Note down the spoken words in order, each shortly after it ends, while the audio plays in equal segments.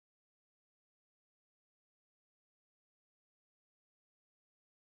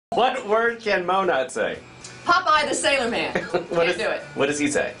What word can Mo not say? Popeye the Sailor Man. Can't do it. What does he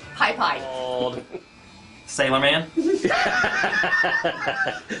say? Pie pie. Old Sailor Man.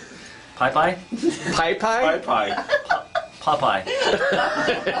 Pie pie. Pie pie? Pie.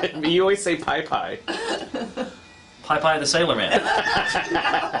 Popeye. You always say pie pie. Pie pie the Sailor Man.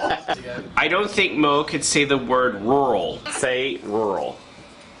 I don't think Mo could say the word rural. Say rural.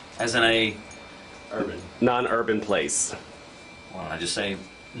 As in a, Urban. Non-urban place. well, I just say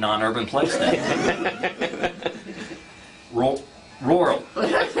non-urban place then. Rural.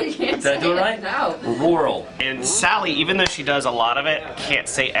 Did I do it right? No. Rural. And Sally, even though she does a lot of it, can't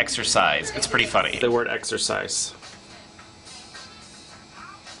say exercise. It's pretty funny. The word exercise.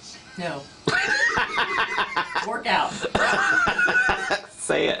 No. Work out.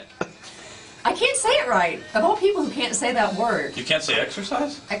 Say it. I can't say it right. Of all people who can't say that word. You can't say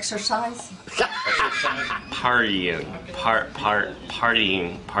exercise? Exercise? Partying. Partying.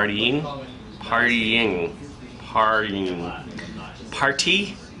 Partying. Partying. Partying.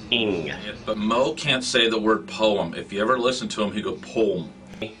 Partying. Yeah, but Mo can't say the word poem. If you ever listen to him, he go poem.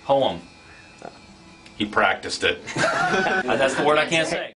 Poem. He practiced it. That's the word I can't say.